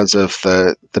because of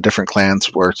the different clans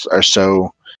are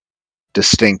so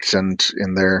distinct and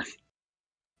in their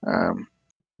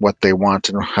what they want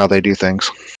and how they do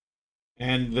things.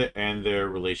 And their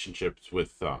relationships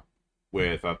with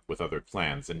other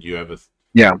clans. And you have a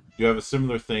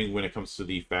similar thing when it comes to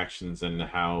the factions and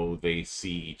how they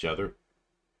see each other.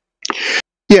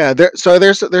 Yeah,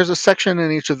 there's a section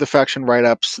in each of the faction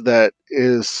write-ups that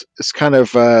is kind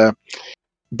of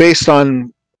based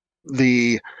on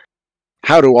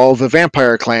how do all the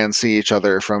vampire clans see each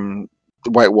other from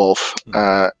the White Wolf,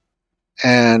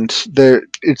 and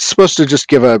it's supposed to just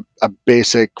give a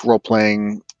basic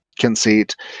role-playing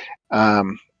conceit,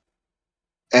 and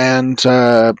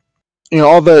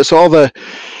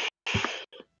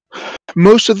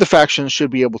most of the factions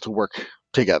should be able to work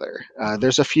together.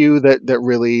 There's a few that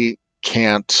really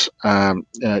can't.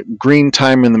 Green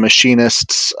Time and the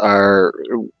Machinists are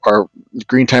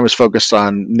Green Time is focused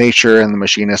on nature, and the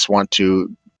Machinists want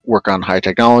to work on high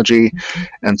technology,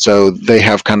 and so they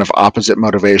have kind of opposite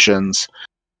motivations.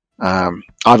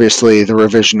 Obviously, the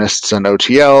Revisionists and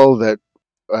OTL that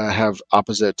have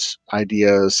opposite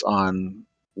ideas on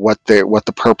what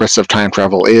the purpose of time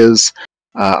travel is.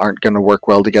 Aren't going to work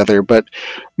well together, but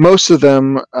most of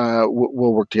them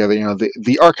will work together. You know,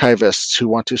 the archivists who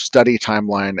want to study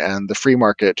timeline, and the free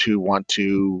market who want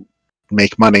to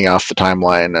make money off the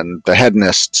timeline, and the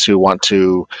hedonists who want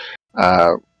to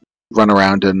run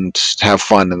around and have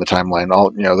fun in the timeline.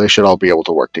 They should all be able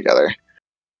to work together.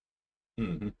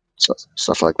 Mm-hmm. So,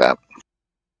 stuff like that.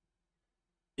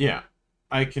 Yeah,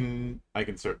 I can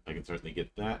certainly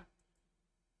get that.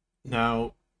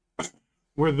 Now,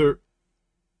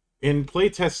 in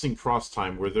playtesting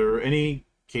Crosstime, were there any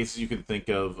cases you can think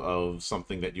of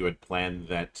something that you had planned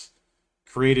that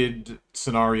created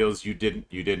scenarios you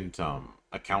didn't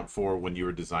account for when you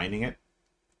were designing it?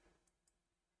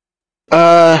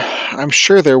 I'm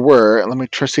sure there were. Let me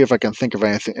try to see if I can think of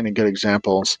any good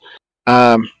examples.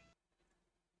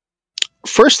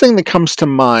 First thing that comes to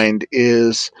mind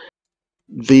is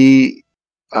the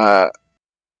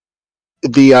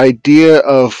idea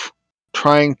of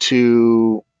trying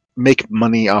to make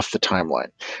money off the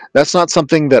timeline. That's not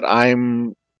something that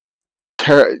I'm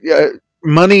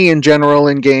money in general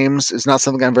in games is not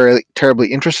something I'm very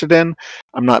terribly interested in.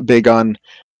 I'm not big on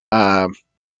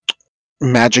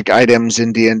magic items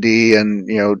in D&D, and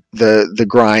the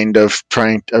grind of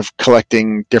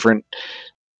collecting different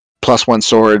 +1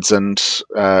 swords and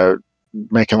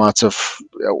making lots of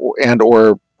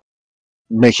or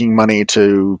making money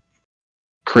to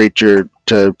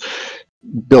to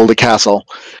build a castle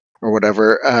or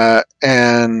whatever.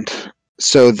 And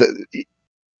so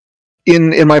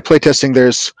in my playtesting,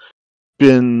 there's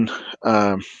been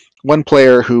one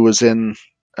player who was in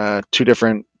two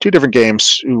different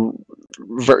games who,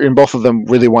 in both of them,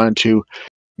 really wanted to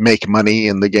make money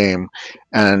in the game,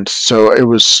 and so it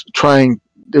was kind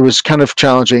of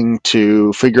challenging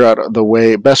to figure out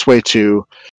the best way to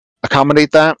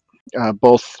accommodate that,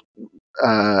 both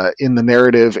in the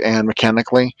narrative and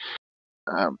mechanically.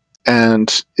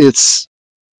 And it's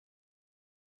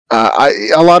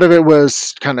a lot of it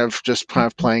was kind of just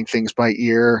playing things by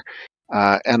ear,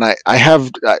 and I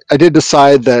did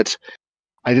decide that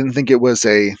I didn't think it was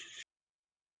a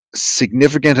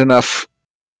significant enough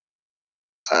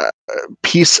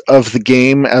piece of the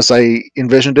game as I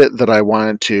envisioned it that I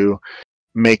wanted to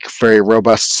make very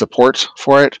robust support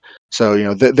for it.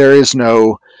 So there is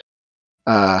no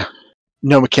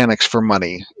mechanics for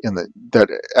money that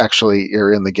actually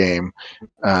are in the game.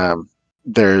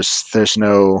 There's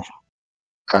no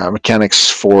mechanics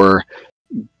for.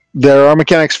 There are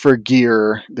mechanics for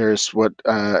gear. There's what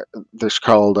there's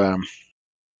called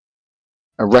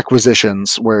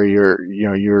requisitions, where your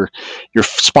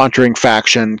sponsoring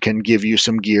faction can give you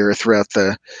some gear throughout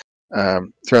the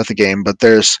game, but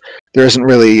there isn't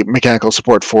really mechanical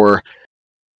support for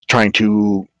trying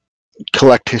to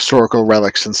collect historical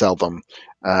relics and sell them,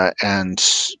 and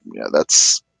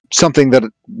that's something that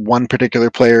one particular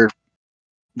player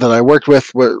that I worked with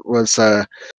was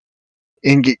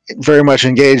very much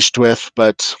engaged with,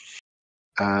 but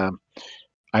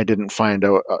I didn't find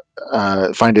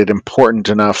it important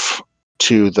enough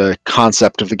to the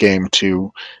concept of the game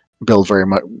to build very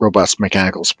robust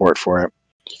mechanical support for it.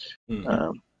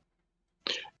 Mm-hmm.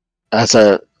 As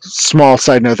a small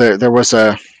side note, there was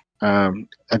a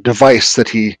device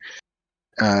that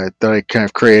I kind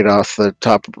of created off the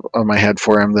top of my head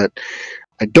for him that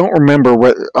I don't remember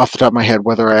off the top of my head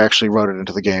whether I actually wrote it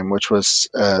into the game, which was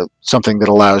something that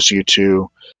allows you to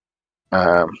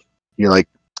like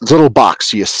this little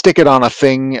box. You stick it on a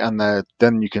thing, and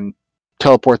then you can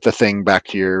teleport the thing back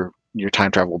to your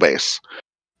time travel base,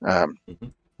 Mm-hmm.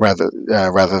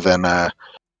 rather than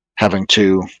having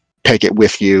to take it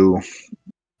with you,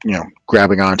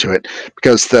 grabbing onto it,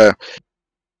 because of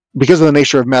the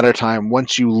nature of meta time.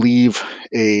 Once you leave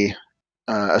a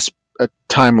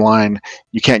timeline,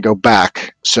 you can't go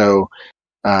back. So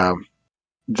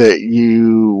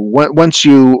once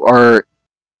you are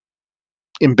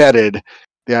embedded,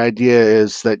 the idea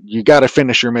is that you got to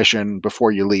finish your mission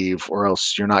before you leave, or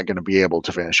else you're not going to be able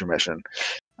to finish your mission.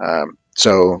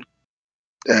 So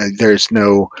there's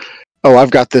no, oh,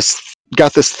 I've got this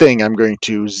thing, I'm going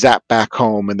to zap back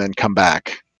home and then come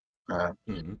back.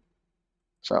 Mm-hmm.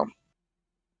 So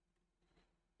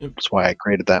Yep. that's why I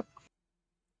created that.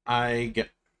 I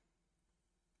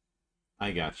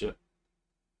gotcha.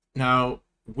 Now,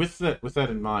 with that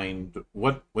in mind,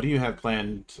 what do you have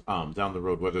planned down the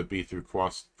road, whether it be through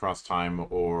Crosstime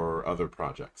or other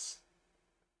projects?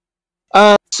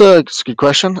 So it's a good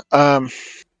question.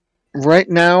 Right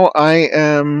now, I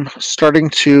am starting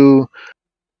to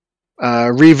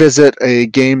revisit a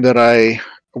game that I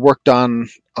worked on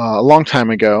a long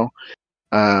time ago.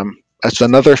 It's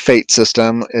another Fate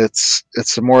system. It's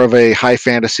more of a high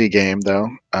fantasy game, though.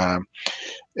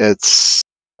 It's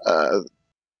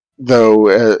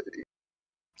though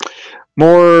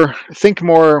more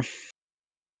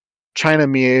China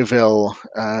Mieville,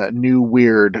 new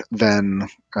weird than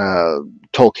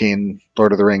Tolkien,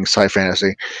 Lord of the Rings, high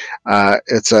fantasy.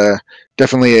 It's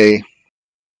definitely a.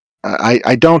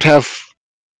 I don't have.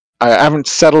 I haven't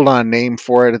settled on a name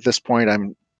for it at this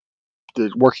point. The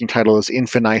working title is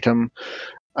Infinitum,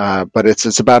 but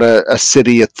it's about a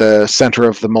city at the center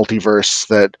of the multiverse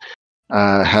that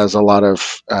has a lot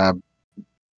of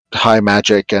high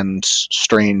magic and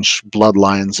strange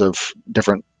bloodlines of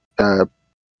different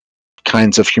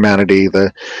kinds of humanity.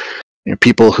 The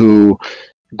people who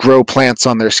grow plants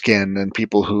on their skin, and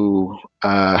people who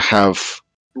have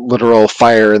literal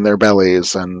fire in their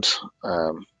bellies, and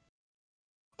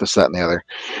this, that, and the other.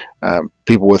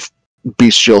 People with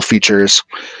bestial features,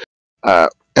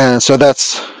 and so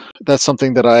that's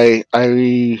something that I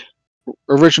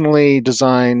originally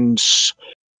designed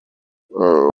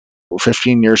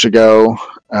 15 years ago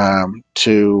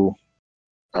to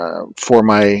for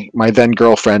my then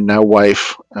girlfriend, now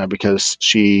wife, because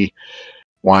she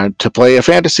wanted to play a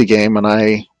fantasy game and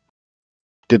I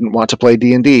didn't want to play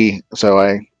D&D, so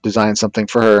I designed something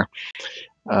for her.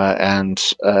 And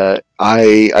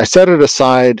I set it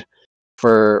aside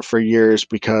for years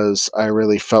because I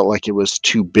really felt like it was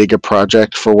too big a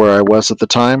project for where I was at the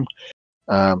time.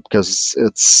 Because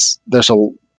it's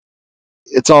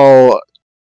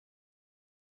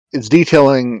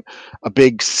detailing a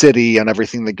big city and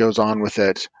everything that goes on with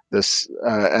it.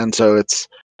 And so it's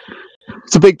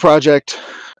a big project.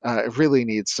 It really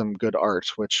needs some good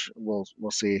art, which we'll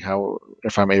see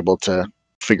if I'm able to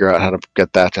figure out how to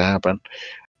get that to happen.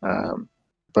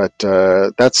 But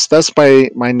that's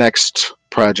my next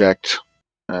project.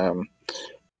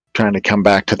 Trying to come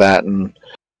back to that and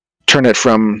turn it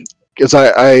from, because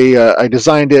I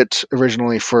designed it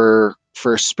originally for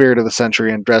Spirit of the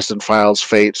Century and Dresden Files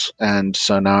Fate, and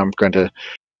so now I'm going to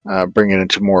bring it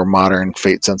into more modern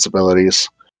Fate sensibilities.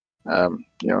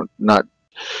 Not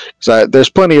because there's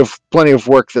plenty of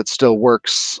work that still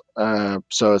works.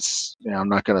 So it's I'm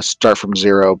not going to start from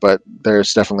zero, but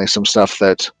there's definitely some stuff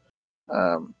that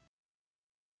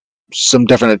some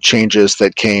definite changes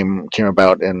that came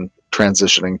about in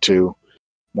transitioning to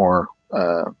more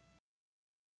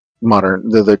modern,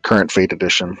 the current Fate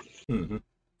edition. Mm-hmm.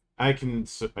 I can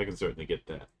certainly get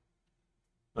that.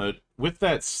 With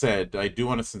that said, I do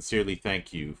want to sincerely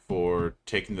thank you for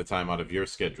taking the time out of your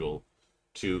schedule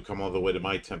to come all the way to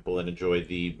my temple and enjoy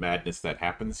the madness that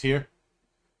happens here.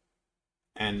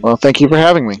 And well, thank you for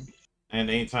having me. And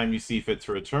anytime you see fit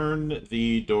to return,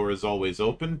 the door is always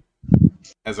open.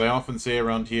 As I often say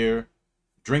around here,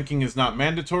 drinking is not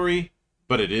mandatory,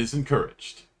 but it is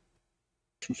encouraged.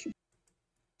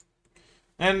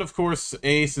 And of course,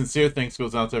 a sincere thanks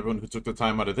goes out to everyone who took the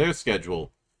time out of their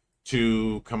schedule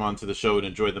to come onto the show and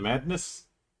enjoy the madness.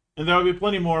 And there will be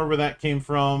plenty more where that came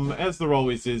from, as there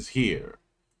always is here,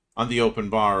 on the open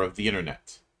bar of the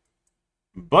internet.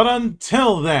 But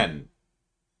until then,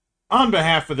 on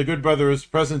behalf of the good brothers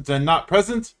present and not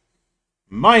present,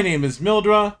 my name is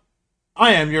Mildra.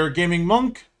 I am your gaming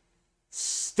monk.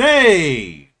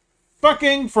 Stay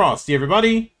fucking frosty,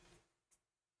 everybody.